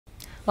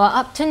Well,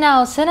 up to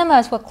now,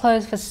 cinemas were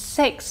closed for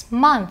 6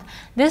 months.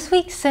 This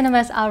week,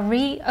 cinemas are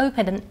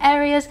reopened in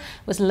areas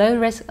with low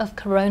risk of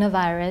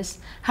coronavirus.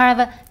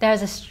 However, there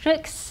is a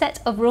strict set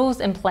of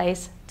rules in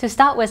place. To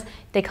start with,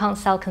 they can't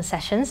sell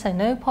concessions, so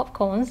no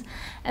popcorns.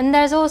 And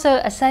there's also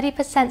a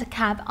 30%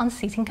 cap on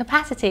seating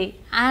capacity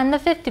and a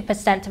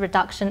 50%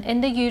 reduction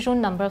in the usual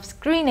number of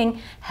screenings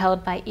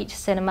held by each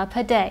cinema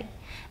per day.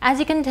 As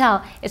you can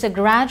tell, it's a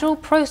gradual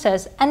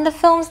process and the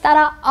films that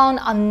are on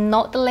are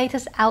not the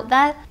latest out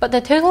there, but the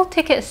total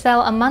ticket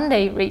sale on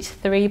Monday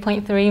reached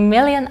 3.3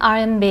 million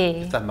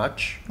RMB. Is that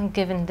much?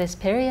 Given this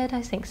period,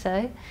 I think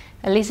so.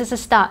 At least it's a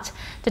start.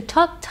 The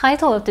top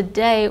title of the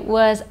day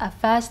was A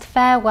First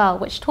Farewell,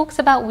 which talks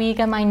about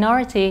Uyghur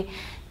minority.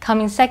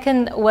 Coming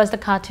second was the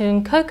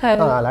cartoon Coco.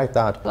 Oh, I like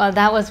that. Well,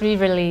 that was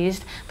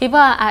re-released. People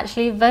are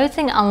actually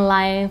voting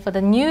online for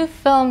the new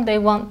film they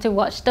want to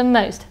watch the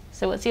most.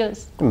 So what's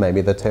yours?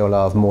 Maybe the tale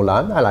of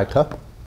Mulan. I liked her.